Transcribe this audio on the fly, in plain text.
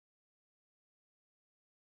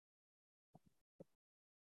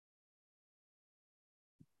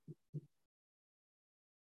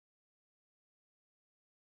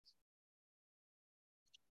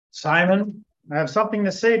Simon, I have something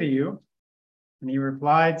to say to you. And he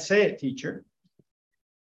replied, say it, teacher.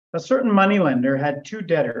 A certain moneylender had two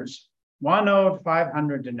debtors. One owed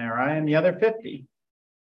 500 denarii and the other 50.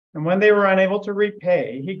 And when they were unable to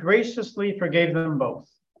repay, he graciously forgave them both.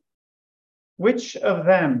 Which of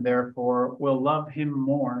them, therefore, will love him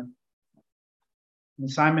more?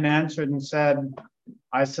 And Simon answered and said,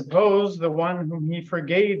 I suppose the one whom he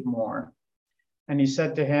forgave more. And he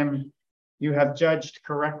said to him, you have judged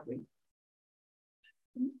correctly.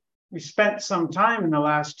 We spent some time in the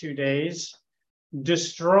last 2 days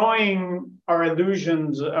destroying our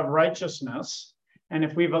illusions of righteousness. And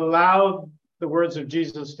if we've allowed the words of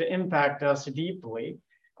Jesus to impact us deeply,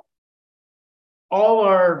 all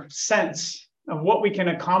our sense of what we can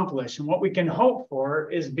accomplish and what we can hope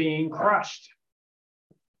for is being crushed.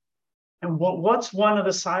 And what's one of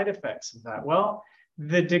the side effects of that? Well,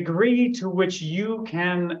 the degree to which you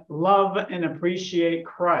can love and appreciate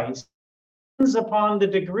Christ depends upon the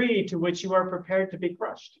degree to which you are prepared to be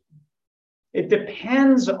crushed. It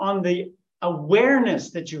depends on the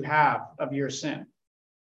awareness that you have of your sin.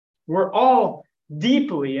 We're all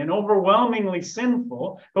deeply and overwhelmingly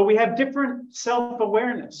sinful, but we have different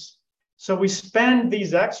self-awareness. So we spend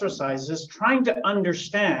these exercises trying to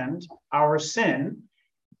understand our sin.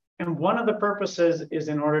 And one of the purposes is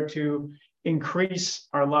in order to increase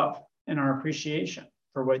our love and our appreciation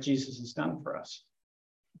for what Jesus has done for us.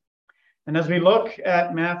 And as we look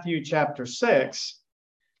at Matthew chapter 6,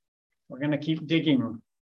 we're going to keep digging.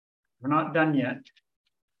 We're not done yet.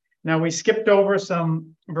 Now, we skipped over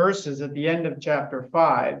some verses at the end of chapter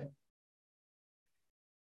 5.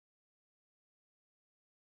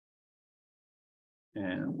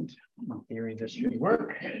 And in theory, this should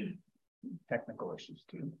work. Technical issues,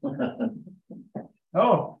 too.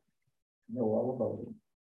 Oh, I know all about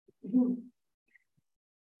it.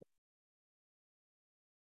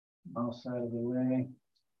 Mouse out of the way.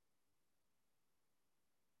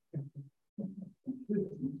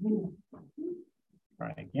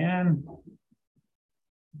 Try again.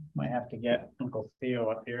 Might have to get Uncle Theo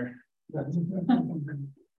up here.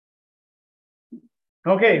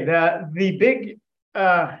 Okay, the big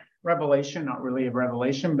revelation, not really a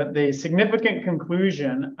revelation, but the significant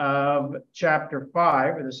conclusion of chapter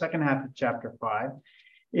 5, or the second half of chapter 5,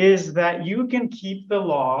 is that you can keep the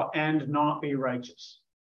law and not be righteous.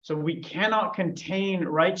 So we cannot contain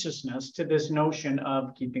righteousness to this notion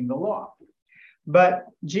of keeping the law. But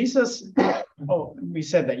Jesus, we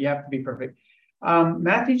said that you have to be perfect.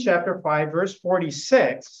 Matthew chapter 5, verse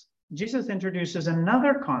 46, Jesus introduces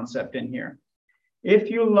another concept in here. If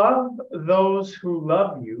you love those who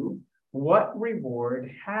love you, what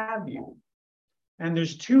reward have you? And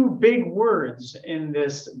there's two big words in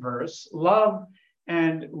this verse, love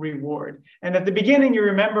and reward. And at the beginning, you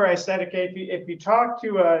remember I said, okay, if you talk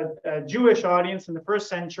to a Jewish audience in the first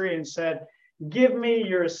century and said, give me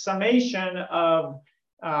your summation of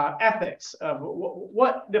ethics, of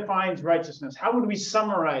what defines righteousness, how would we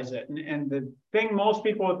summarize it? And the thing most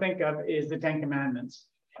people would think of is the Ten Commandments.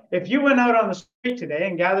 If you went out on the street today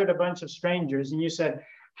and gathered a bunch of strangers and you said,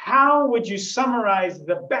 how would you summarize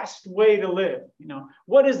the best way to live? You know,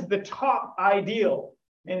 what is the top ideal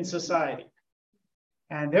in society?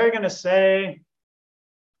 And they're going to say,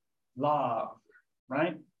 love,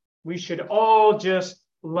 right? We should all just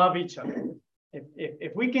love each other.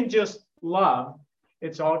 If we can just love,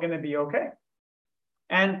 it's all going to be okay.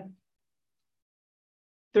 And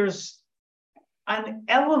there's an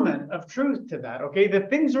element of truth to that, okay? The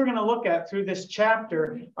things we're going to look at through this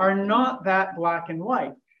chapter are not that black and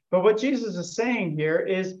white. But what Jesus is saying here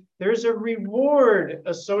is there's a reward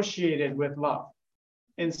associated with love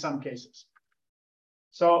in some cases.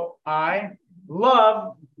 So I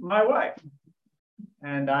love my wife,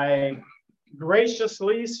 and I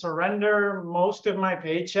graciously surrender most of my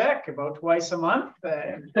paycheck about twice a month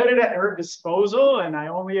and put it at her disposal, and I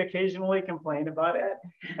only occasionally complain about it.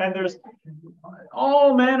 And there's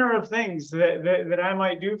all manner of things that I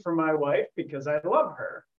might do for my wife because I love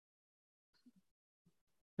her.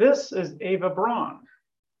 This is Eva Braun.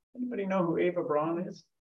 Anybody know who Eva Braun is?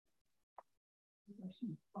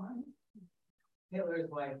 Hitler's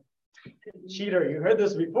wife. Cheater, you heard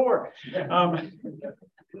this before.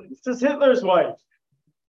 This is Hitler's wife.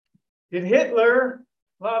 Did Hitler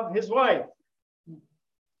love his wife?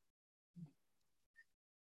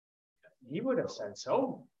 He would have said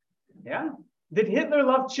so. Yeah. Did Hitler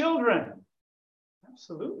love children?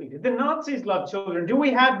 Absolutely. Did the Nazis love children? Do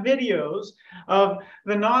we have videos of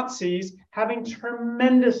the Nazis having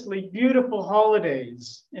tremendously beautiful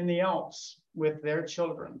holidays in the Alps with their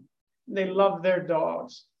children? They loved their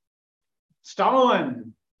dogs.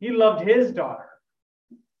 Stalin, he loved his daughter.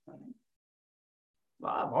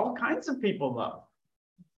 Love. All kinds of people love.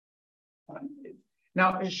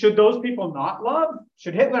 Now, should those people not love?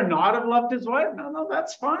 Should Hitler not have loved his wife? No,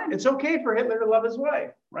 that's fine. It's okay for Hitler to love his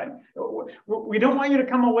wife, right? We don't want you to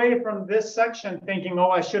come away from this section thinking, oh,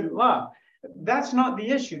 I shouldn't love. That's not the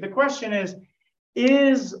issue. The question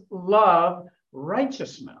is love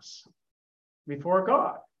righteousness before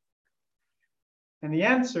God? And the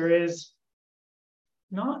answer is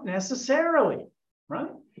not necessarily,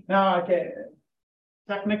 right? Now, okay,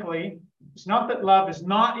 technically, it's not that love is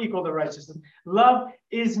not equal to righteousness. Love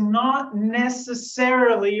is not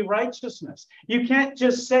necessarily righteousness. You can't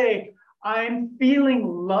just say, I'm feeling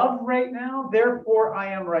love right now, therefore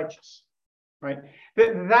I am righteous, right?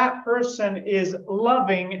 That person is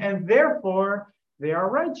loving and therefore they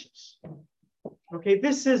are righteous. Okay,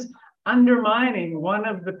 this is undermining one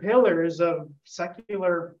of the pillars of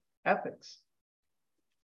secular ethics.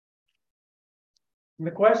 And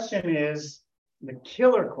the question is the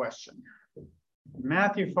killer question.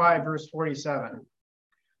 Matthew 5, verse 47.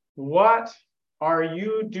 What are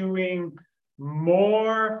you doing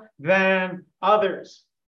more than others?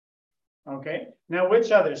 Okay, now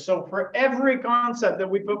which others? So for every concept that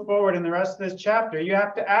we put forward in the rest of this chapter, you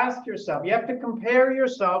have to ask yourself, you have to compare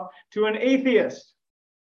yourself to an atheist.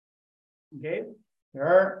 Okay, there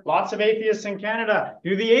are lots of atheists in Canada.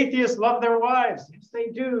 Do the atheists love their wives? Yes, they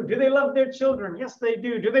do. Do they love their children? Yes, they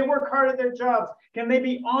do. Do they work hard at their jobs? Can they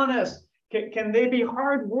be honest? Can they be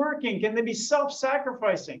hardworking? Can they be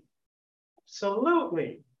self-sacrificing?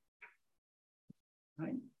 Absolutely.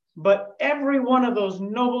 Right? But every one of those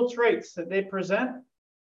noble traits that they present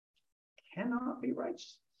cannot be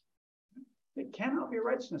righteous. It cannot be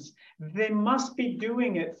righteousness. They must be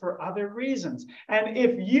doing it for other reasons. And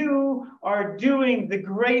if you are doing the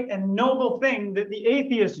great and noble thing that the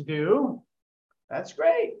atheists do, that's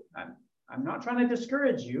great. I'm not trying to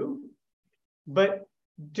discourage you, but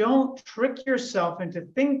don't trick yourself into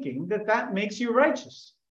thinking that that makes you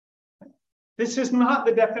righteous. This is not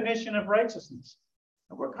the definition of righteousness.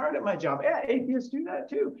 I work hard at my job. Yeah, atheists do that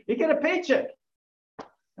too. You get a paycheck.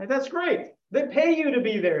 Right? That's great. They pay you to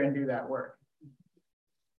be there and do that work.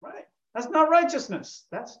 Right? That's not righteousness.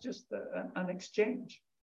 That's just an exchange.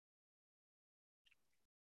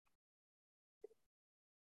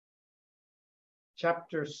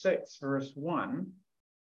 Chapter 6, verse 1.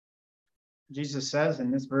 Jesus says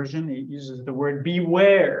in this version, he uses the word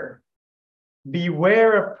beware.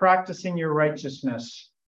 Beware of practicing your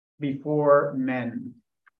righteousness before men.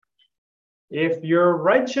 If your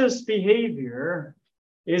righteous behavior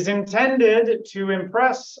is intended to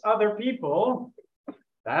impress other people,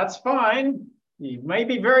 that's fine. You may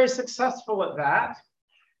be very successful at that,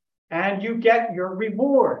 and you get your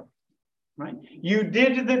reward, right? You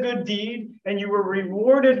did the good deed, and you were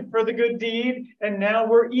rewarded for the good deed, and now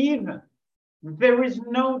we're even. There is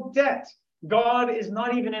no debt. God is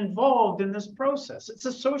not even involved in this process. It's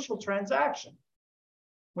a social transaction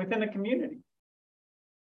within a community.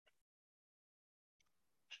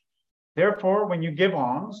 Therefore, when you give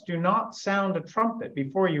alms, do not sound a trumpet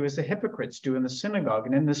before you as the hypocrites do in the synagogue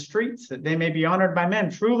and in the streets, that they may be honored by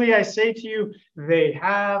men. Truly, I say to you, they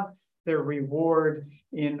have their reward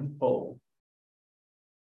in full.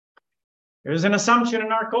 There's an assumption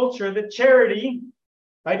in our culture that charity,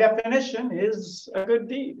 by definition, is a good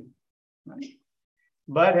deed. Right?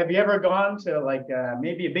 But have you ever gone to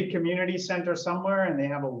maybe a big community center somewhere and they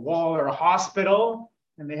have a wall, or a hospital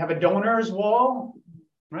and they have a donor's wall,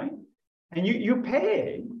 right? And you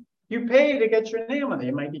pay to get your name on it.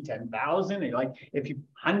 It might be 10,000. Like if you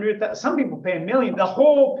 100,000, some people pay $1 million. The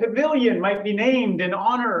whole pavilion might be named in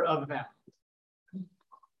honor of them.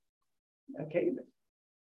 Okay,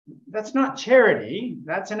 that's not charity.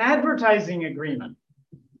 That's an advertising agreement,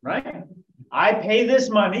 right? I pay this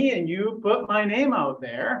money and you put my name out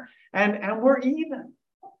there, and we're even,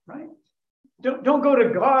 right? Don't go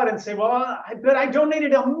to God and say, well, I bet I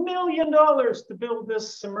donated $1 million to build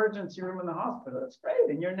this emergency room in the hospital. That's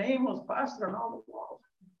great. And your name was plastered on all the walls.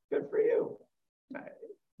 Good for you.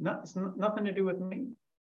 It's nothing to do with me.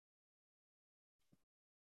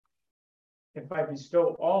 If I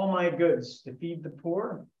bestow all my goods to feed the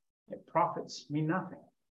poor, it profits me nothing.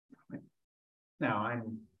 Now,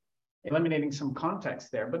 I'm eliminating some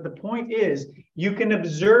context there, but the point is, you can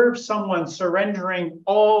observe someone surrendering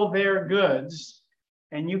all their goods,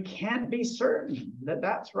 and you can't be certain that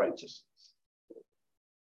that's righteousness.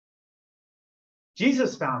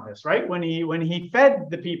 Jesus found this, right? When he fed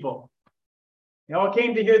the people, they all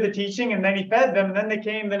came to hear the teaching, and then he fed them, and then they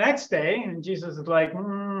came the next day, and Jesus is like,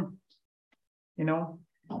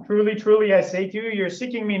 truly, truly, I say to you, you're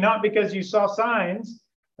seeking me not because you saw signs,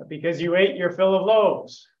 but because you ate your fill of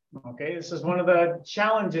loaves. Okay, this is one of the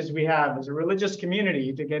challenges we have as a religious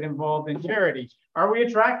community to get involved in charity. Are we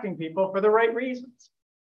attracting people for the right reasons?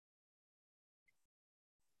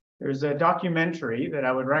 There's a documentary that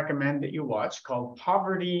I would recommend that you watch called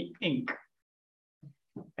Poverty, Inc.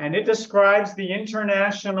 And it describes the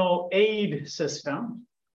international aid system.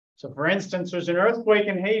 So for instance, there's an earthquake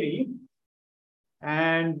in Haiti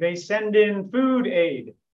and they send in food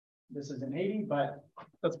aid. This is in Haiti, but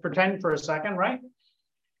let's pretend for a second, right?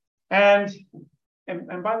 And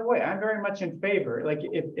by the way, I'm very much in favor. Like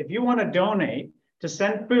if you want to donate to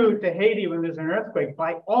send food to Haiti when there's an earthquake,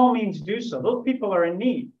 by all means do so. Those people are in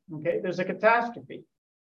need. Okay, there's a catastrophe.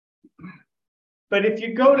 But if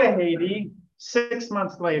you go to Haiti 6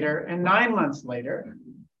 months later and 9 months later,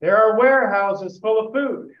 there are warehouses full of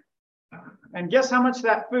food. And guess how much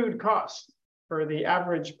that food costs for the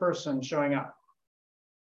average person showing up?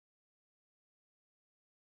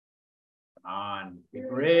 Come on, be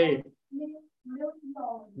brave.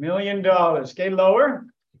 $1 million. Okay, lower.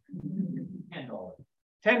 $10.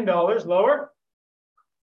 $10 lower.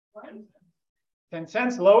 10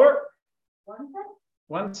 cents lower.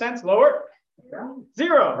 1 cent lower.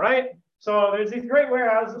 0, right? So there's these great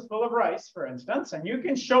warehouses full of rice, for instance, and you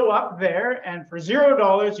can show up there and for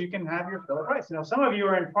 $0, you can have your fill of rice. Now, some of you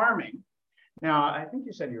are in farming. Now, I think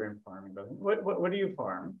you said you were in farming, but what do you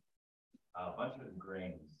farm? A bunch of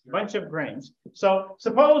grains. Bunch of grains. So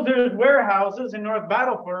suppose there's warehouses in North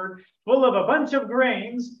Battleford full of a bunch of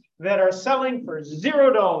grains that are selling for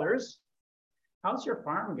 $0. How's your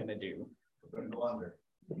farm going to do? Go under.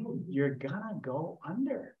 You're gonna go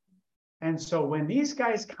under. And so when these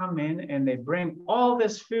guys come in and they bring all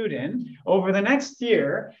this food in, over the next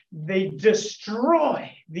year, they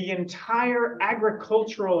destroy the entire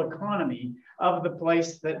agricultural economy of the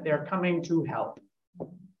place that they're coming to help.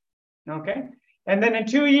 Okay? And then in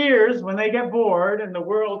 2 years, when they get bored and the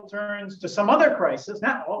world turns to some other crisis,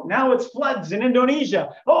 now it's floods in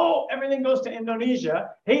Indonesia. Oh, everything goes to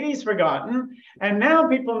Indonesia. Haiti's forgotten. And now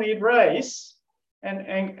people need rice.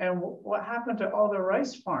 And what happened to all the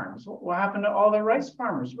rice farms? What happened to all the rice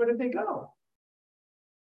farmers? Where did they go?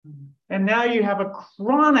 And now you have a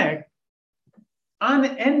chronic,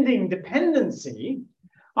 unending dependency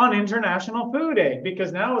on international food aid,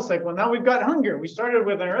 because now it's like, well, now we've got hunger. We started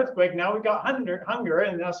with an earthquake, now we've got hunger,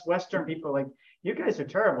 and us Western people like, you guys are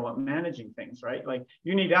terrible at managing things, right? Like,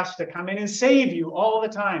 you need us to come in and save you all the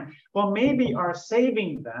time. Well, maybe our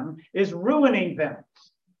saving them is ruining them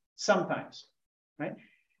sometimes. Right?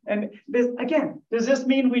 And this, again, does this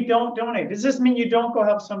mean we don't donate? Does this mean you don't go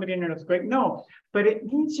help somebody in an earthquake? No, but it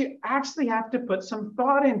means you actually have to put some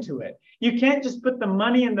thought into it. You can't just put the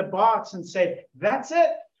money in the box and say, that's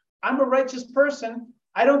it. I'm a righteous person.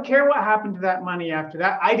 I don't care what happened to that money after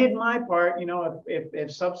that. I did my part. You know,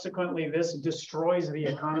 if subsequently this destroys the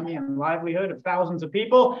economy and livelihood of thousands of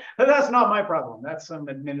people, that's not my problem. That's some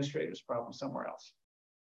administrator's problem somewhere else.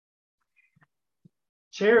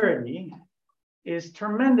 Charity is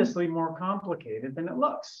tremendously more complicated than it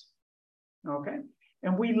looks, okay?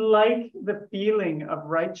 And we like the feeling of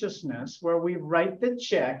righteousness where we write the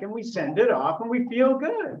check and we send it off and we feel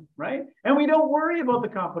good, right? And we don't worry about the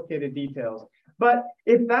complicated details. But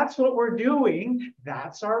if that's what we're doing,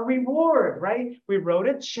 that's our reward, right? We wrote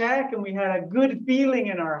a check and we had a good feeling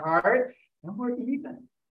in our heart and we're even.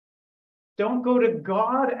 Don't go to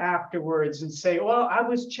God afterwards and say, well, I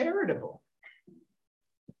was charitable.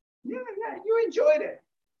 Yeah, you enjoyed it.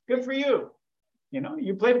 Good for you. You know,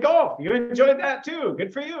 you played golf. You enjoyed that too.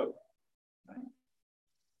 Good for you. Right?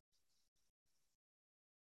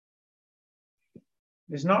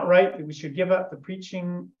 It's not right that we should give up the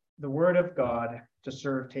preaching the word of God to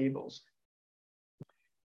serve tables.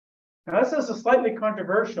 Now, this is a slightly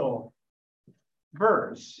controversial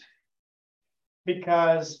verse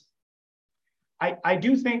because I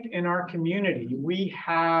do think in our community we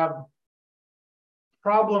have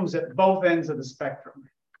problems at both ends of the spectrum.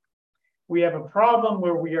 We have a problem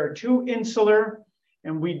where we are too insular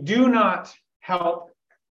and we do not help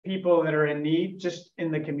people that are in need just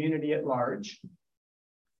in the community at large.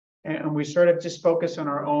 And we sort of just focus on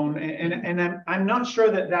our own. And I'm not sure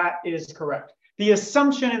that that is correct. The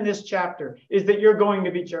assumption in this chapter is that you're going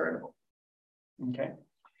to be charitable. Okay.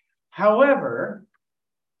 However,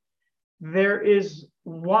 there is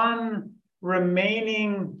one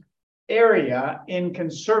remaining area in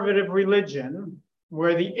conservative religion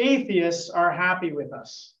where the atheists are happy with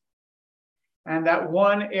us. And that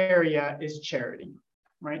one area is charity,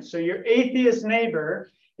 right? So your atheist neighbor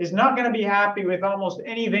is not going to be happy with almost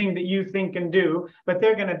anything that you think and do, but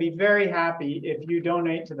they're going to be very happy if you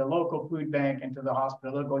donate to the local food bank and to the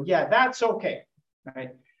hospital. They'll go, yeah, that's okay, right?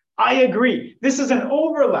 I agree. This is an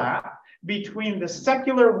overlap between the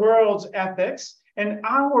secular world's ethics and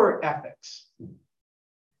our ethics.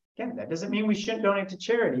 Again, that doesn't mean we shouldn't donate to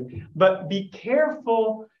charity, but be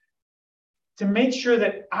careful to make sure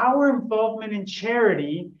that our involvement in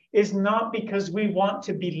charity is not because we want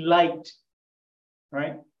to be liked,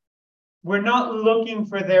 right? We're not looking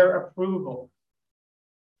for their approval,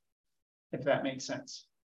 if that makes sense,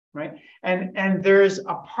 right? And there's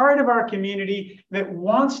a part of our community that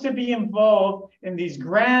wants to be involved in these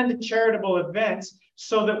grand charitable events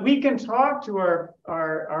so that we can talk to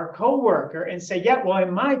our coworker and say, yeah, well,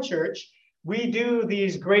 in my church, we do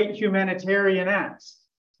these great humanitarian acts,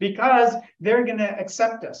 because they're going to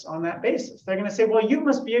accept us on that basis. They're going to say, well, you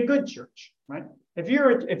must be a good church, right? If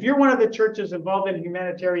you're one of the churches involved in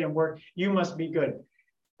humanitarian work, you must be good.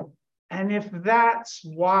 And if that's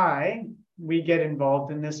why we get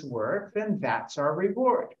involved in this work, then that's our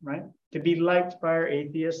reward, right? To be liked by our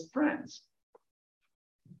atheist friends.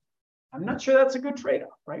 I'm not sure that's a good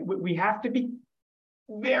trade-off, right? We have to be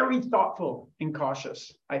very thoughtful and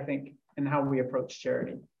cautious, I think, in how we approach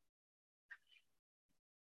charity.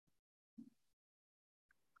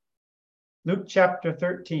 Luke chapter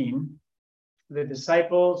 13, the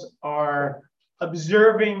disciples are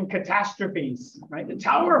observing catastrophes, right? The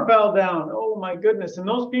tower fell down. Oh my goodness. And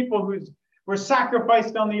those people who were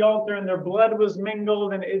sacrificed on the altar and their blood was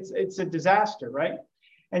mingled, and it's a disaster, right?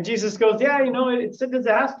 And Jesus goes, yeah, it's a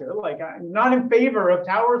disaster. Like, I'm not in favor of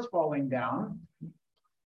towers falling down,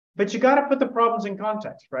 but you got to put the problems in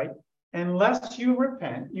context, right? Unless you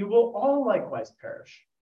repent, you will all likewise perish.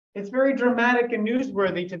 It's very dramatic and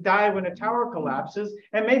newsworthy to die when a tower collapses,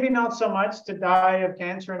 and maybe not so much to die of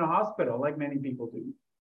cancer in a hospital, like many people do.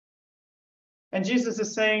 And Jesus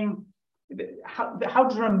is saying how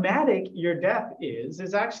dramatic your death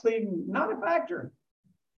is actually not a factor.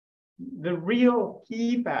 The real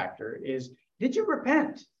key factor is, did you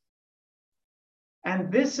repent?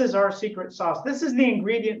 And this is our secret sauce. This is the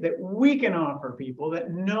ingredient that we can offer people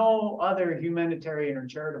that no other humanitarian or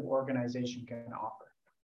charitable organization can offer,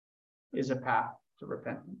 is a path to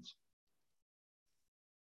repentance.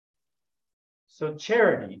 So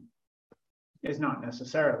charity is not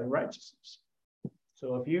necessarily righteousness.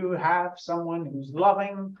 So if you have someone who's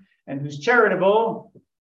loving and who's charitable,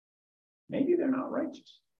 maybe they're not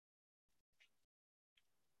righteous.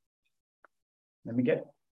 Let me get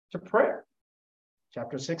to prayer.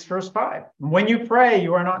 Chapter 6, verse 5. When you pray,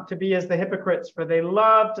 you are not to be as the hypocrites, for they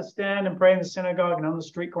love to stand and pray in the synagogue and on the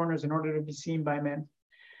street corners in order to be seen by men.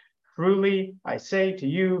 Truly, I say to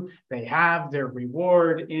you, they have their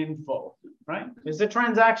reward in full, right? There's a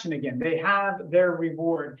transaction again. They have their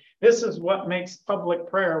reward. This is what makes public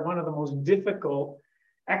prayer one of the most difficult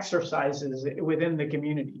exercises within the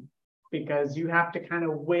community, because you have to kind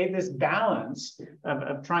of weigh this balance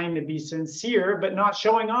of trying to be sincere, but not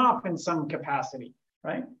showing off in some capacity,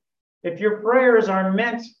 right? If your prayers are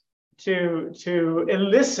meant to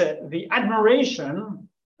elicit the admiration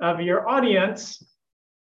of your audience,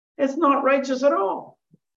 it's not righteous at all.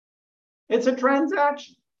 It's a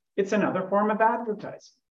transaction. It's another form of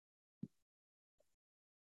advertising.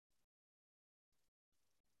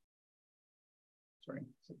 Sorry,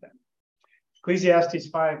 sit down.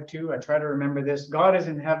 Ecclesiastes 5:2, I try to remember this. God is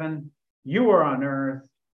in heaven, you are on earth,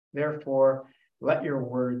 therefore let your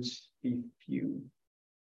words be few.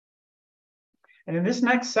 And in this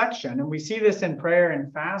next section, and we see this in prayer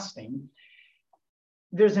and fasting,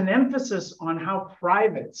 there's an emphasis on how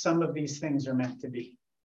private some of these things are meant to be.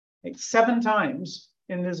 Like 7 times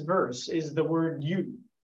in this verse is the word you,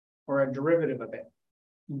 or a derivative of it.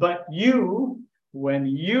 But you, when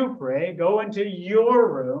you pray, go into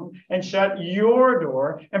your room and shut your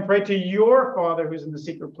door and pray to your Father who's in the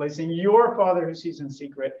secret place, and your Father who sees in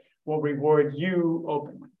secret will reward you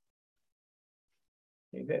openly.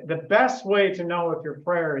 Okay, the best way to know if your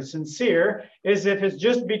prayer is sincere is if it's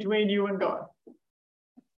just between you and God.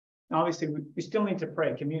 Obviously, we still need to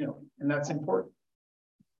pray communally, and that's important.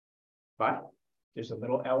 But there's a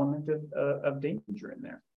little element of danger in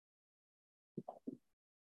there.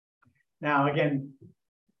 Now, again,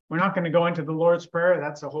 we're not going to go into the Lord's Prayer.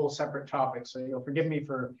 That's a whole separate topic, so you'll forgive me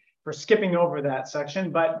for skipping over that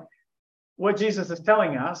section. But what Jesus is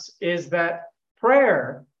telling us is that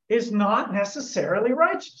prayer is not necessarily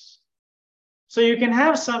righteous. So you can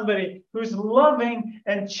have somebody who's loving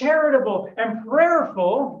and charitable and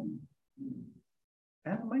prayerful,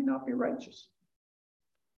 and it might not be righteous.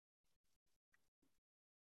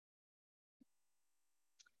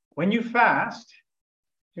 When you fast,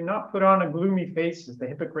 do not put on a gloomy face as the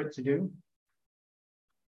hypocrites do,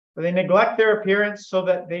 For they neglect their appearance so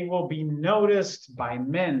that they will be noticed by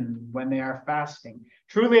men when they are fasting.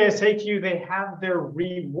 Truly, I say to you, they have their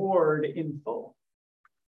reward in full.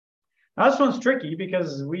 Now, this one's tricky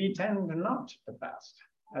because we tend not to fast.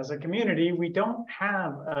 As a community, we don't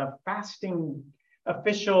have a fasting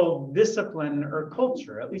official discipline or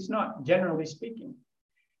culture, at least not generally speaking.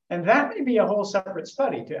 And that may be a whole separate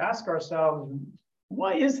study to ask ourselves,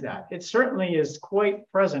 why is that? It certainly is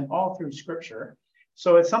quite present all through Scripture.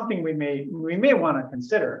 So it's something we may want to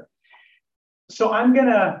consider. So I'm going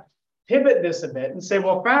to pivot this a bit and say,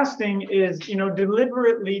 well, fasting is,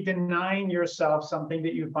 deliberately denying yourself something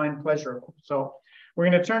that you find pleasurable. So we're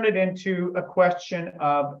going to turn it into a question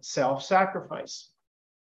of self-sacrifice.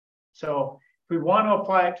 So if we want to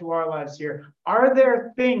apply it to our lives here, are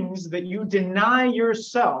there things that you deny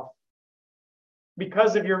yourself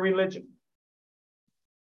because of your religion?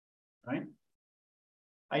 Right?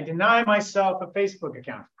 I deny myself a Facebook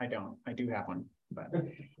account. I don't. I do have one. But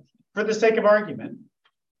for the sake of argument,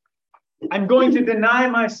 I'm going to deny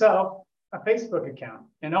myself a Facebook account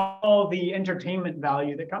and all the entertainment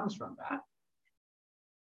value that comes from that.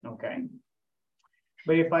 Okay.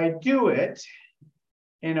 But if I do it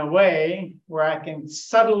in a way where I can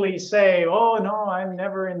subtly say, oh, no, I'm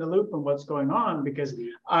never in the loop of what's going on because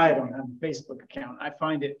I don't have a Facebook account. I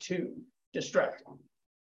find it too distracting,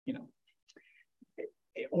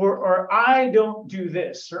 Or I don't do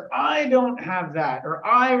this, or I don't have that, or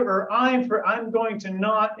I'm going to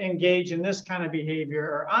not engage in this kind of behavior,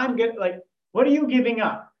 or I'm getting what are you giving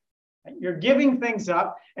up? You're giving things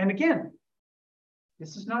up. And again,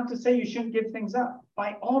 this is not to say you shouldn't give things up.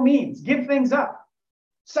 By all means, give things up,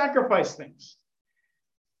 sacrifice things.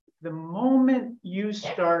 The moment you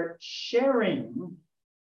start sharing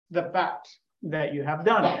the fact that you have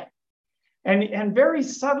done it, and very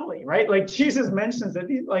subtly, right? Like Jesus mentions that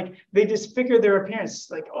they disfigure their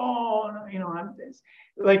appearance, I'm this.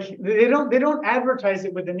 Like they don't advertise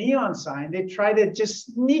it with a neon sign. They try to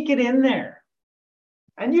just sneak it in there.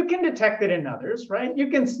 And you can detect it in others, right? You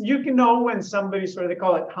can know when somebody they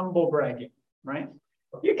call it humble bragging, right?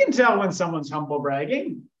 You can tell when someone's humble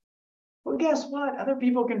bragging. Well, guess what? Other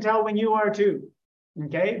people can tell when you are too.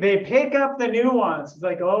 Okay, they pick up the nuance. It's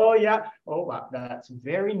like, oh yeah, oh wow, that's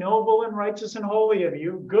very noble and righteous and holy of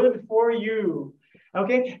you. Good for you.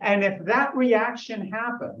 Okay, and if that reaction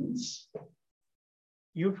happens,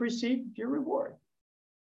 you've received your reward.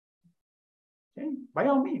 Okay, by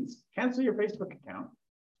all means, cancel your Facebook account.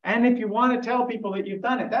 And if you want to tell people that you've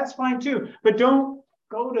done it, that's fine too. But don't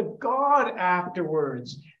go to God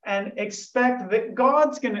afterwards and expect that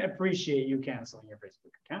God's going to appreciate you canceling your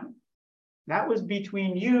Facebook account. That was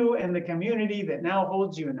between you and the community that now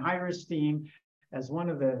holds you in higher esteem as one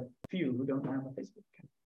of the few who don't have a Facebook account.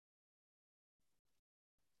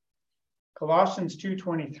 Colossians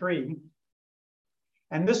 2:23,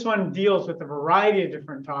 and this one deals with a variety of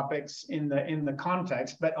different topics in the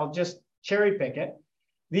context, but I'll just cherry pick it.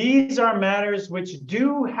 These are matters which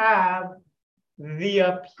do have the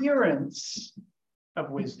appearance of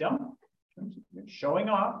wisdom, showing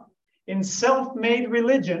off, in self-made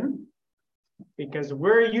religion, because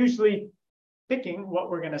we're usually picking what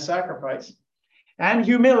we're going to sacrifice, and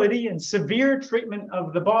humility and severe treatment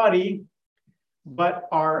of the body, but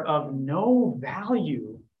are of no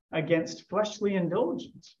value against fleshly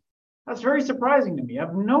indulgence. That's very surprising to me.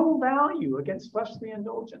 Of no value against fleshly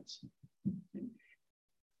indulgence.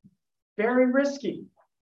 Very risky.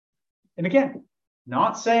 And again,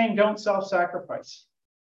 not saying don't self-sacrifice.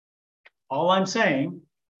 All I'm saying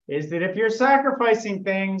is that if you're sacrificing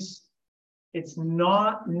things, it's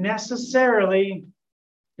not necessarily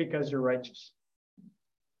because you're righteous.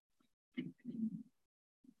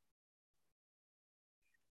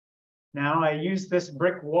 Now, I used this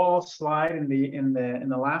brick wall slide in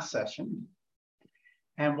the last session.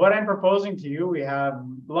 And what I'm proposing to you, we have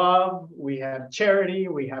love, we have charity,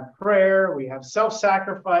 we have prayer, we have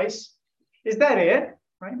self-sacrifice. Is that it?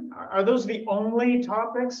 Right? Are those the only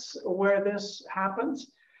topics where this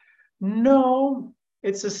happens? No,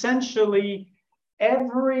 it's essentially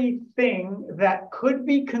everything that could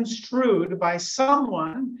be construed by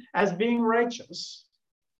someone as being righteous.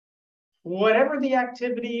 Whatever the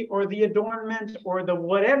activity or the adornment or the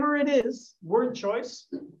whatever it is, word choice,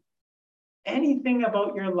 anything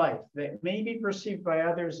about your life that may be perceived by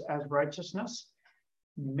others as righteousness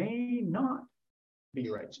may not be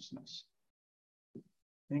righteousness.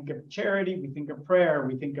 Think of charity, we think of prayer,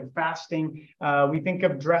 we think of fasting, we think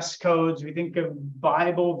of dress codes, we think of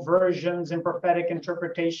Bible versions and prophetic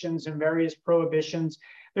interpretations and various prohibitions.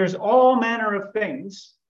 There's all manner of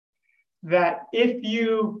things that if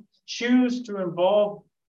you choose to involve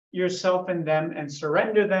yourself in them and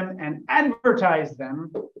surrender them and advertise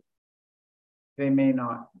them, they may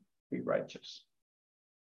not be righteous.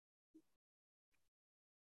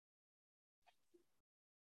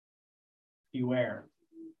 Beware.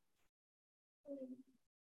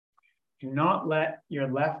 Do not let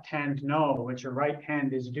your left hand know what your right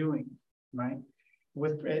hand is doing, right?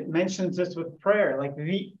 It mentions this with prayer, like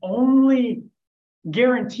the only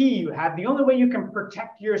guarantee you have, the only way you can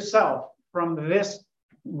protect yourself from this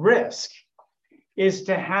risk is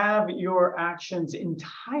to have your actions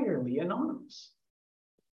entirely anonymous.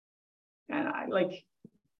 And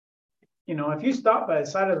if you stop by the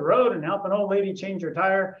side of the road and help an old lady change her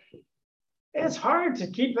tire, it's hard to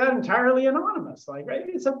keep that entirely anonymous. Right?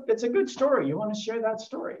 It's a good story. You want to share that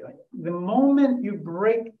story. Like the moment you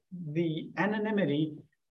break the anonymity,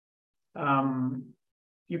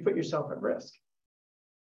 you put yourself at risk.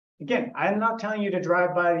 Again, I'm not telling you to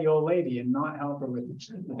drive by the old lady and not help her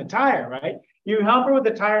with the tire, right? You help her with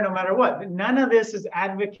the tire no matter what. None of this is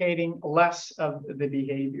advocating less of the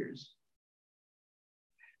behaviors.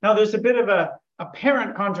 Now, there's a bit of a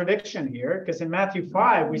apparent contradiction here, because in Matthew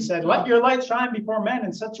 5, we said, let your light shine before men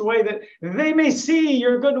in such a way that they may see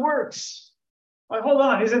your good works. Like, hold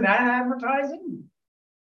on, isn't that advertising?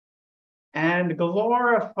 And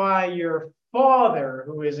glorify your Father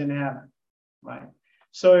who is in heaven, right?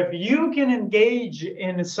 So if you can engage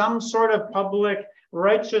in some sort of public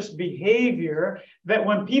righteous behavior that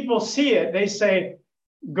when people see it, they say,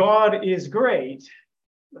 God is great,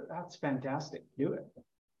 that's fantastic, do it,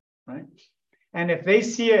 right? And if they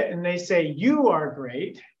see it and they say, you are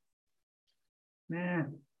great,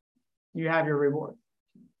 you have your reward.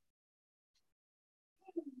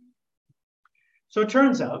 So it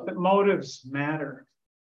turns out that motives matter.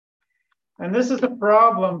 And this is the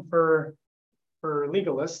problem for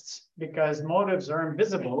legalists, because motives are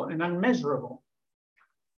invisible and unmeasurable.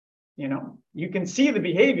 You can see the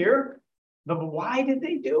behavior, but why did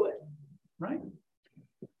they do it, right?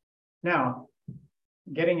 Now,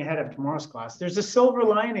 getting ahead of tomorrow's class, there's a silver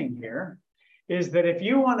lining here, is that if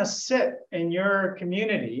you want to sit in your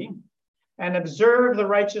community and observe the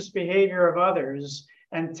righteous behavior of others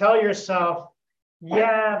and tell yourself,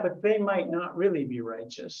 yeah, but they might not really be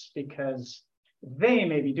righteous because they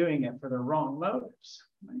may be doing it for the wrong motives.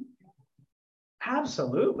 Right?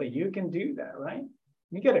 Absolutely, you can do that, right?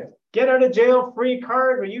 You get a get out of jail free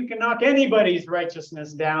card where you can knock anybody's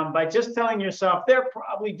righteousness down by just telling yourself they're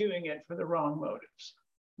probably doing it for the wrong motives,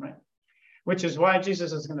 right? Which is why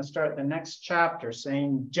Jesus is going to start the next chapter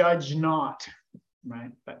saying, judge not,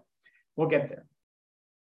 right? But we'll get there.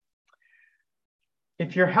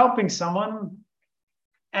 If you're helping someone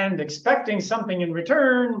and expecting something in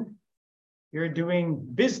return, you're doing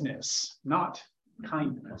business, not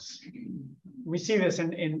kindness. We see this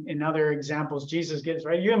in other examples Jesus gives,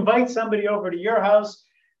 right? You invite somebody over to your house,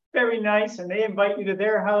 very nice, and they invite you to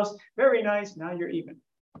their house, very nice, now you're even.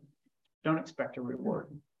 Don't expect a reward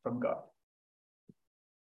from God.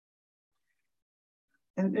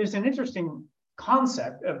 And there's an interesting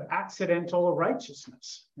concept of accidental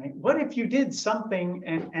righteousness, right? What if you did something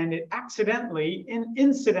and it accidentally,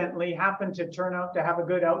 incidentally happened to turn out to have a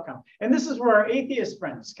good outcome? And this is where our atheist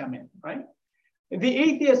friends come in, right? The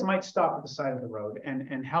atheist might stop at the side of the road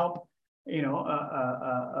and help,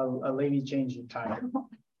 a lady change her tire,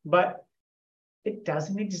 but it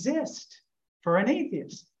doesn't exist for an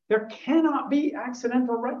atheist. There cannot be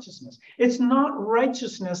accidental righteousness. It's not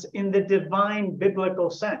righteousness in the divine biblical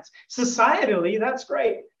sense. Societally, that's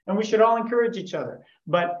great, and we should all encourage each other.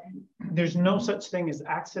 But there's no such thing as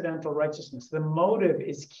accidental righteousness. The motive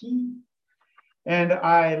is key. And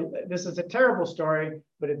this is a terrible story,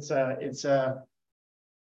 but it's a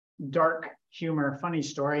dark humor, funny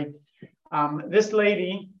story. This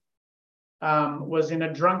lady was in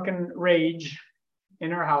a drunken rage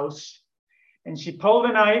in her house, and she pulled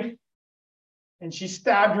a knife and she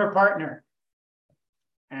stabbed her partner.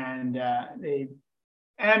 And the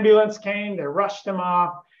ambulance came, they rushed him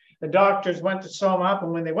off. The doctors went to sew him up.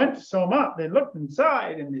 And when they went to sew him up, they looked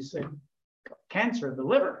inside and they said, cancer of the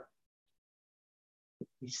liver.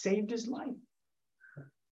 He saved his life.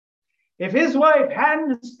 If his wife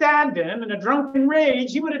hadn't stabbed him in a drunken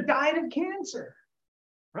rage, he would have died of cancer,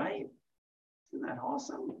 right? Isn't that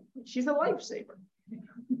awesome? She's a lifesaver.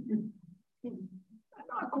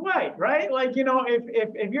 Not quite, right? Like,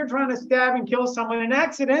 if you're trying to stab and kill someone and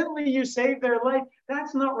accidentally you save their life,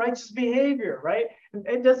 that's not righteous behavior, right?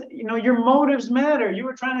 It doesn't, your motives matter. You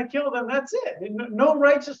were trying to kill them, that's it. No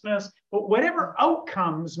righteousness, but whatever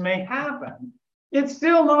outcomes may happen, it's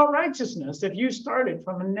still not righteousness if you started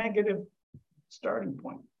from a negative starting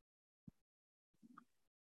point.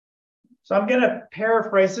 So I'm going to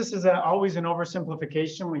paraphrase. This is always an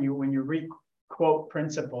oversimplification when you re-quote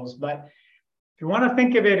principles, but if you want to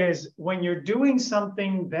think of it as when you're doing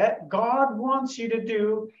something that God wants you to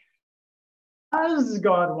do, as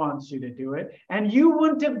God wants you to do it, and you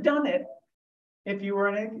wouldn't have done it if you were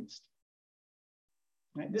an atheist.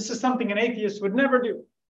 Right? This is something an atheist would never do.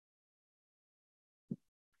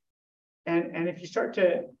 And if you start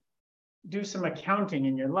to do some accounting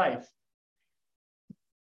in your life,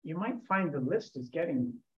 you might find the list is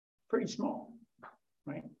getting pretty small,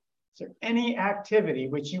 right? Is there any activity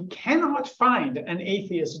which you cannot find an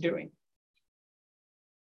atheist doing?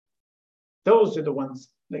 Those are the ones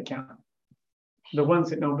that count, the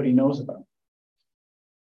ones that nobody knows about.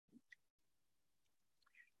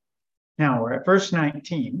 Now we're at verse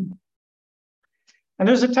 19, and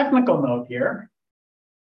there's a technical note here.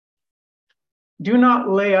 Do not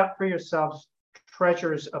lay up for yourselves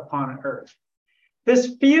treasures upon earth.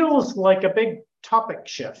 This feels like a big topic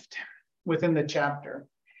shift within the chapter.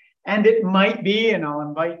 And it might be, and I'll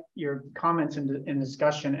invite your comments in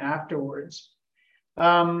discussion afterwards.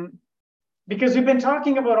 Because we've been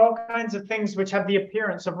talking about all kinds of things which have the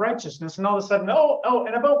appearance of righteousness, and all of a sudden,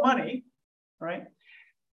 and about money, right?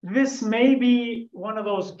 This may be one of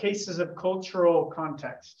those cases of cultural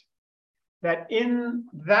context. That in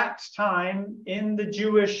that time, in the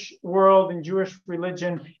Jewish world, in Jewish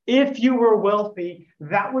religion, if you were wealthy,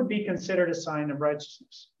 that would be considered a sign of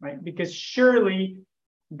righteousness, right? Because surely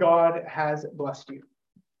God has blessed you.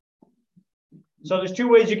 So there's two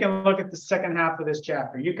ways you can look at the second half of this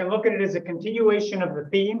chapter. You can look at it as a continuation of the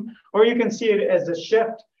theme, or you can see it as a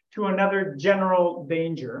shift to another general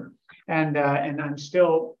danger. And I'm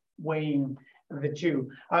still weighing the two.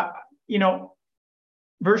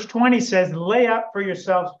 Verse 20 says, lay up for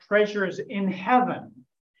yourselves treasures in heaven,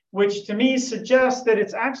 which to me suggests that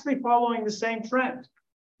it's actually following the same trend.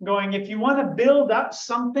 Going, if you want to build up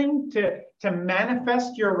something to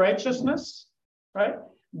manifest your righteousness, right?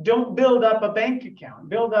 Don't build up a bank account.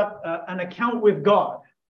 Build up an account with God,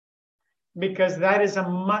 because that is a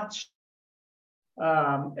much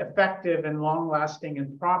effective and long-lasting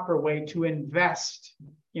and proper way to invest,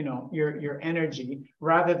 your energy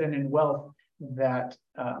rather than in wealth that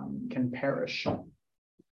can perish.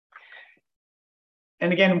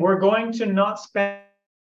 And again, we're going to not spend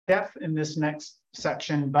depth in this next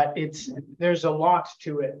section, but there's a lot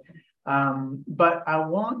to it. But I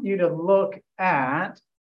want you to look at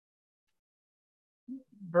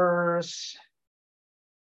verse.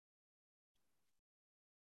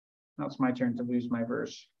 Now it's my turn to lose my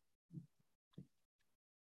verse.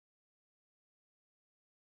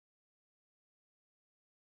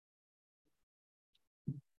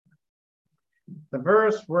 The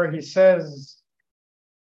verse where he says,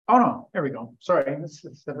 oh no, there we go. Sorry, this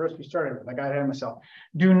is the verse we started with. I got ahead of myself.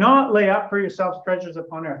 Do not lay up for yourselves treasures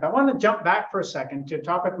upon earth. I want to jump back for a second to a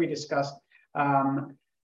topic we discussed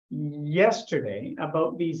yesterday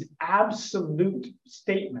about these absolute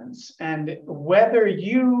statements and whether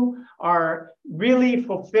you are really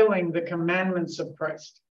fulfilling the commandments of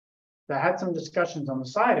Christ. I had some discussions on the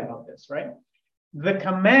side about this, right? The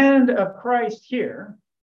command of Christ here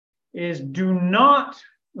is do not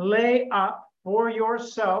lay up for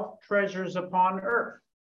yourself treasures upon earth.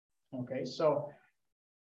 Okay, so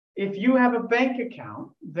if you have a bank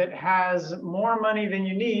account that has more money than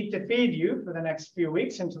you need to feed you for the next few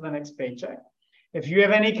weeks until the next paycheck, if you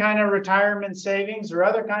have any kind of retirement savings or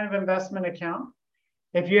other kind of investment account,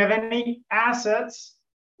 if you have any assets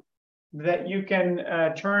that you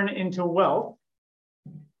can turn into wealth,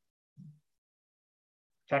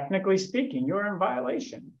 technically speaking, you're in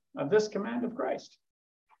violation of this command of Christ.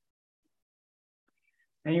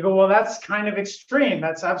 And you go, well, that's kind of extreme.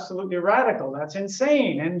 That's absolutely radical. That's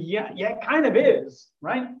insane. And yeah, it kind of is,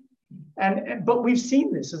 right? But we've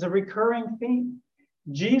seen this as a recurring theme.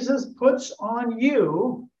 Jesus puts on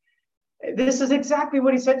you. This is exactly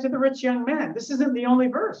what he said to the rich young man. This isn't the only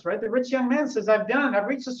verse, right? The rich young man says, I've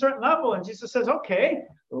reached a certain level. And Jesus says, okay,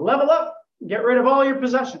 level up, get rid of all your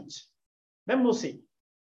possessions. Then we'll see.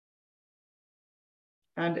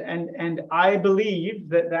 And I believe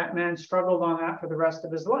that man struggled on that for the rest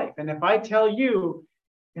of his life. And if I tell you,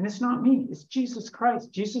 and it's not me, it's Jesus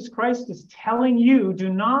Christ. Jesus Christ is telling you,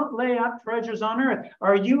 do not lay up treasures on earth.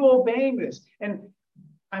 Are you obeying this? And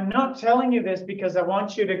I'm not telling you this because I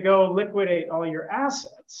want you to go liquidate all your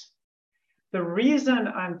assets. The reason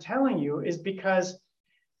I'm telling you is because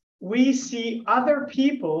we see other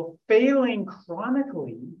people failing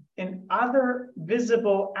chronically in other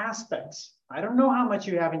visible aspects. I don't know how much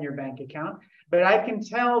you have in your bank account, but I can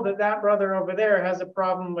tell that brother over there has a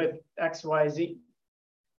problem with X, Y, Z.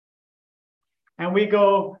 And we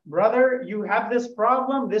go, brother, you have this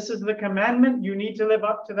problem. This is the commandment. You need to live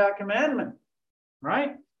up to that commandment,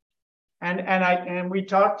 right? And we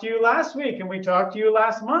talked to you last week, and we talked to you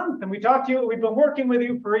last month, and we talked to you. We've been working with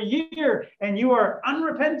you for a year, and you are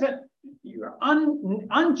unrepentant. You are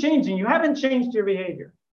unchanging. You haven't changed your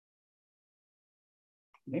behavior.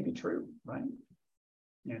 Maybe true, right?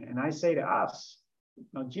 And I say to us,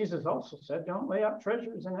 now Jesus also said, don't lay up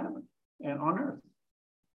treasures in heaven and on earth.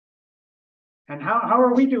 And how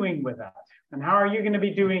are we doing with that? And how are you going to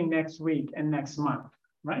be doing next week and next month?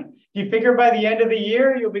 Right? Do you figure by the end of the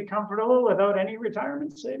year, you'll be comfortable without any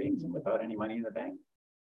retirement savings and without any money in the bank?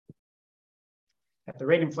 At the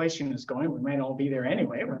rate inflation is going, we might all be there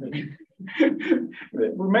anyway.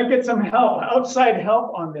 We might get some help, outside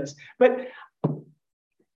help on this. But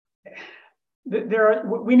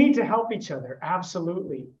we need to help each other,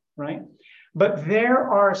 absolutely, right? But there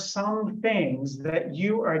are some things that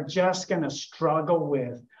you are just going to struggle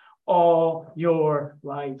with all your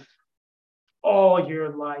life. All your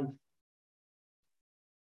life,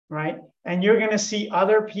 right? And you're going to see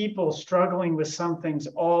other people struggling with some things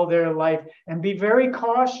all their life, and be very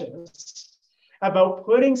cautious about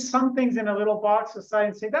putting some things in a little box aside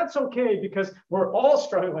and say, that's okay, because we're all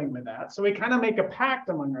struggling with that. So we kind of make a pact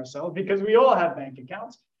among ourselves because we all have bank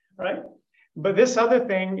accounts, right? But this other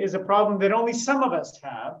thing is a problem that only some of us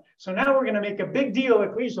have. So now we're going to make a big deal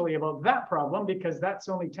ecclesially about that problem because that's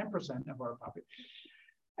only 10% of our population.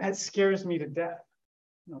 That scares me to death,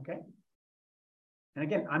 okay? And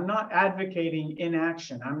again, I'm not advocating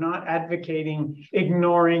inaction. I'm not advocating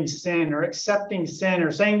ignoring sin or accepting sin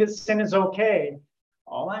or saying that sin is okay.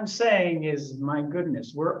 All I'm saying is, my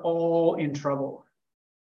goodness, we're all in trouble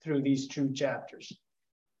through these 2 chapters.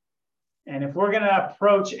 And if we're going to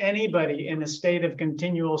approach anybody in a state of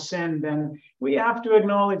continual sin, then we have to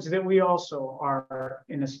acknowledge that we also are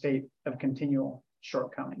in a state of continual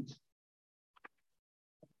shortcomings.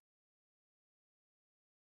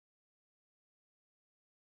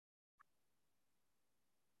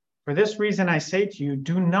 For this reason, I say to you,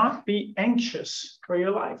 do not be anxious for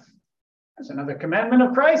your life. That's another commandment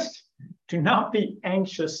of Christ. Do not be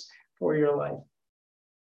anxious for your life.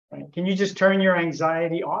 Right? Can you just turn your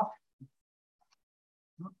anxiety off?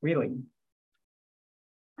 Not really.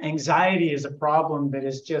 Anxiety is a problem that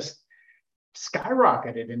is just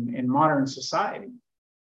skyrocketed in modern society.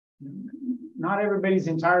 Not everybody's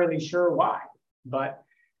entirely sure why, but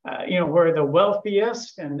we're the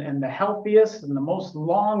wealthiest and the healthiest and the most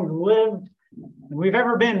long-lived we've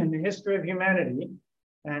ever been in the history of humanity.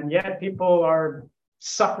 And yet people are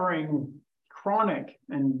suffering chronic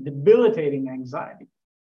and debilitating anxiety,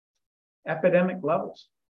 epidemic levels.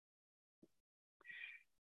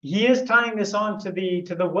 He is tying this on to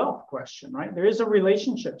the wealth question, right? There is a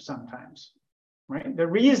relationship sometimes, right? The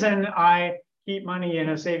reason I keep money in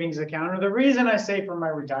a savings account, or the reason I save for my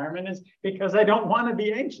retirement, is because I don't want to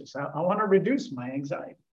be anxious. I want to reduce my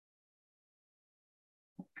anxiety.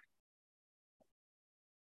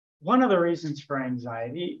 One of the reasons for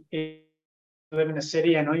anxiety is you live in a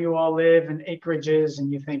city. I know you all live in acreages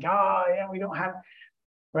and you think, we don't have,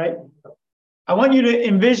 right? I want you to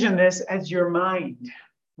envision this as your mind,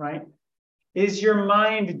 right? Is your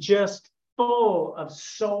mind just full of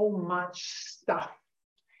so much stuff?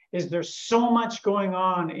 Is there so much going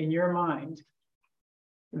on in your mind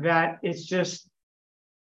that it's just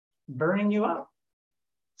burning you up?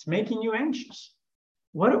 It's making you anxious.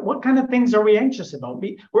 What kind of things are we anxious about?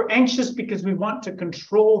 We're anxious because we want to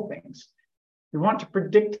control things. We want to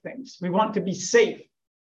predict things. We want to be safe.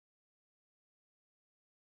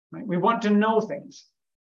 Right? We want to know things.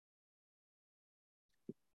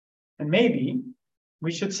 And maybe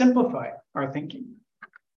we should simplify our thinking,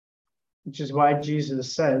 which is why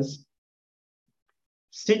Jesus says,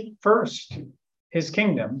 seek first his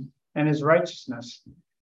kingdom and his righteousness,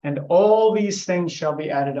 and all these things shall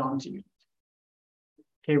be added on to you.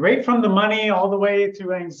 Okay, right from the money all the way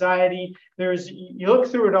through anxiety, you look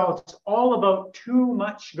through it all, it's all about too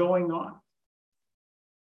much going on.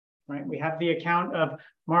 Right? We have the account of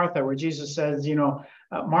Martha where Jesus says,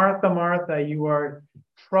 Martha, Martha, you are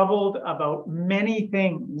troubled about many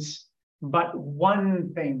things, but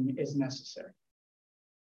one thing is necessary.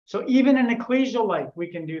 So even in ecclesial life, we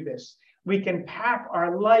can do this. We can pack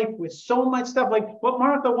our life with so much stuff. Like what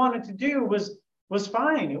Martha wanted to do was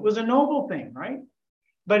fine. It was a noble thing, right?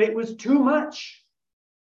 But it was too much.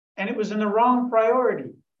 And it was in the wrong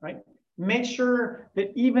priority, right? Make sure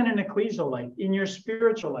that even in ecclesial life, in your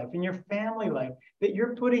spiritual life, in your family life, that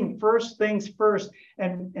you're putting first things first,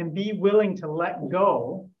 and be willing to let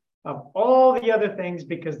go of all the other things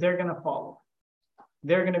because they're going to follow.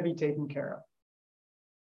 They're going to be taken care of.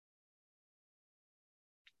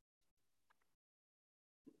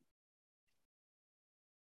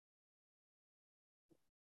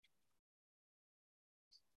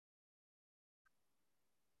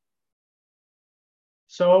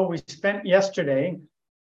 So we spent yesterday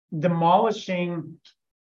demolishing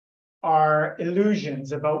our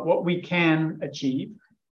illusions about what we can achieve.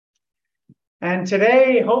 And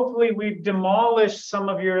today, hopefully, we've demolished some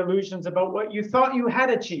of your illusions about what you thought you had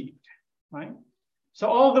achieved, right? So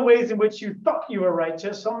all the ways in which you thought you were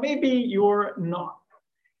righteous, so maybe you're not.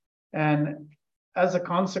 And as a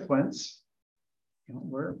consequence,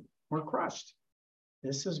 we're crushed.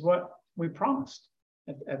 This is what we promised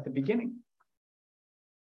at the beginning.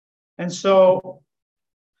 And so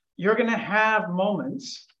you're going to have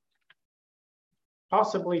moments,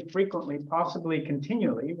 possibly frequently, possibly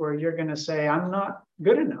continually, where you're going to say, I'm not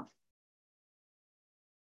good enough.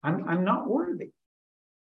 I'm not worthy.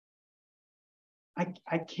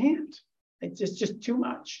 I can't. It's just too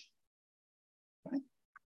much. Right?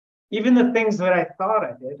 Even the things that I thought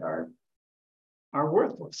I did are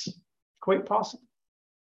worthless. Quite possible.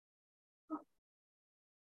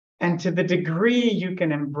 And to the degree you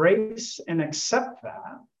can embrace and accept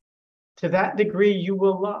that, to that degree you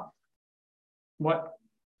will love what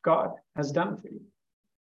God has done for you.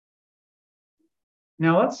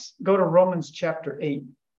 Now let's go to Romans chapter 8.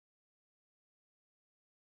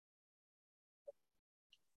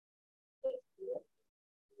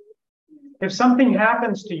 If something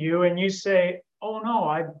happens to you and you say, oh no,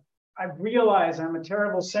 I've realized I'm a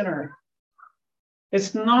terrible sinner.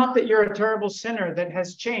 It's not that you're a terrible sinner that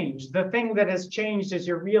has changed. The thing that has changed is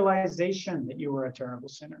your realization that you were a terrible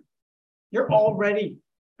sinner. You're already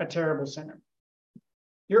a terrible sinner.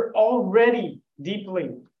 You're already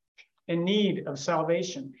deeply in need of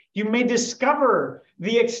salvation. You may discover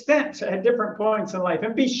the extent at different points in life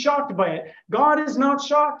and be shocked by it. God is not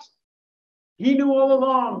shocked. He knew all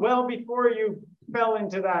along, well before you fell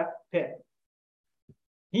into that pit.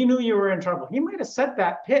 He knew you were in trouble. He might have set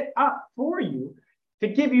that pit up for you to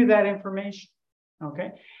give you that information,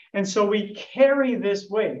 okay? And so we carry this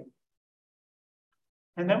weight.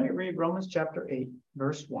 And then we read Romans chapter 8,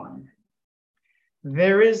 verse 1.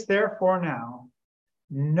 There is therefore now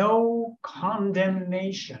no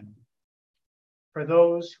condemnation for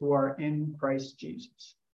those who are in Christ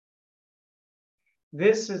Jesus.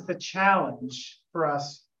 This is the challenge for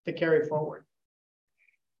us to carry forward.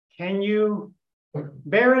 Can you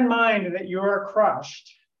bear in mind that you are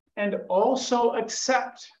crushed and also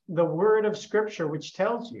accept the word of Scripture, which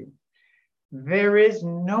tells you there is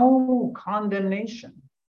no condemnation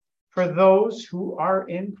for those who are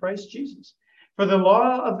in Christ Jesus? For the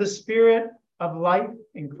law of the Spirit of life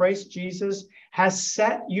in Christ Jesus has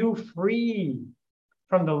set you free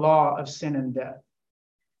from the law of sin and death.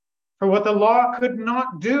 For what the law could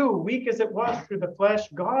not do, weak as it was through the flesh,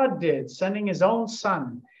 God did, sending his own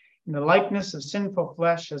Son in the likeness of sinful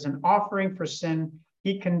flesh as an offering for sin.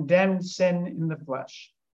 He condemned sin in the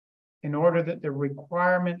flesh, in order that the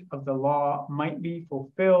requirement of the law might be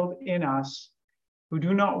fulfilled in us, who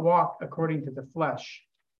do not walk according to the flesh,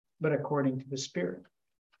 but according to the Spirit.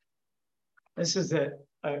 This is a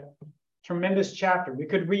tremendous chapter. We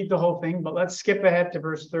could read the whole thing, but let's skip ahead to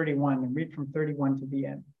verse 31 and read from 31 to the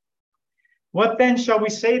end. What then shall we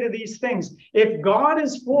say to these things? If God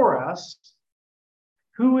is for us,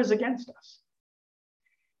 who is against us?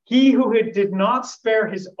 He who did not spare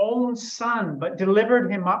his own Son, but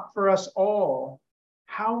delivered him up for us all,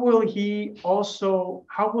 how will he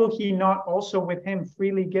not also with him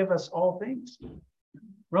freely give us all things?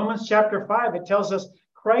 Romans chapter 5, it tells us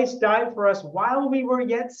Christ died for us while we were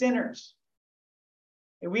yet sinners.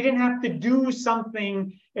 We didn't have to do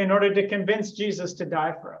something in order to convince Jesus to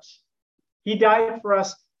die for us. He died for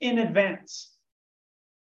us in advance.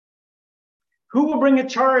 Who will bring a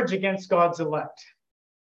charge against God's elect?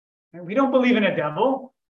 And we don't believe in a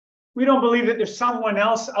devil. We don't believe that there's someone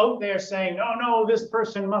else out there saying, oh no, this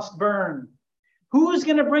person must burn. Who's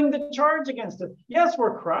going to bring the charge against us? Yes,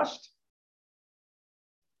 we're crushed.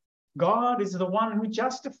 God is the one who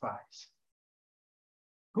justifies.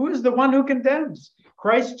 Who is the one who condemns?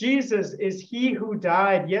 Christ Jesus is he who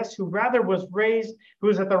died, yes, who rather was raised, who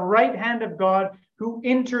is at the right hand of God, who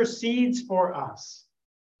intercedes for us.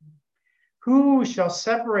 Who shall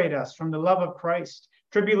separate us from the love of Christ?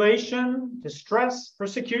 Tribulation, distress,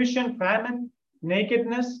 persecution, famine,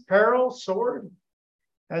 nakedness, peril, sword,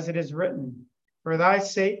 as it is written, for thy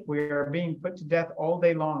sake we are being put to death all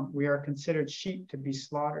day long. We are considered sheep to be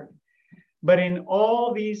slaughtered. But in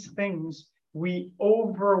all these things we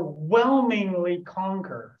overwhelmingly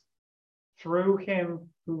conquer through him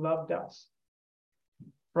who loved us.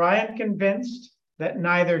 For I am convinced that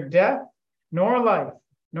neither death, nor life,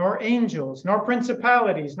 nor angels, nor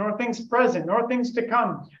principalities, nor things present, nor things to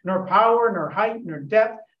come, nor power, nor height, nor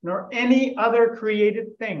depth, nor any other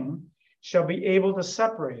created thing shall be able to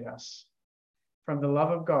separate us from the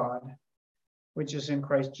love of God, which is in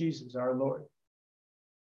Christ Jesus our Lord.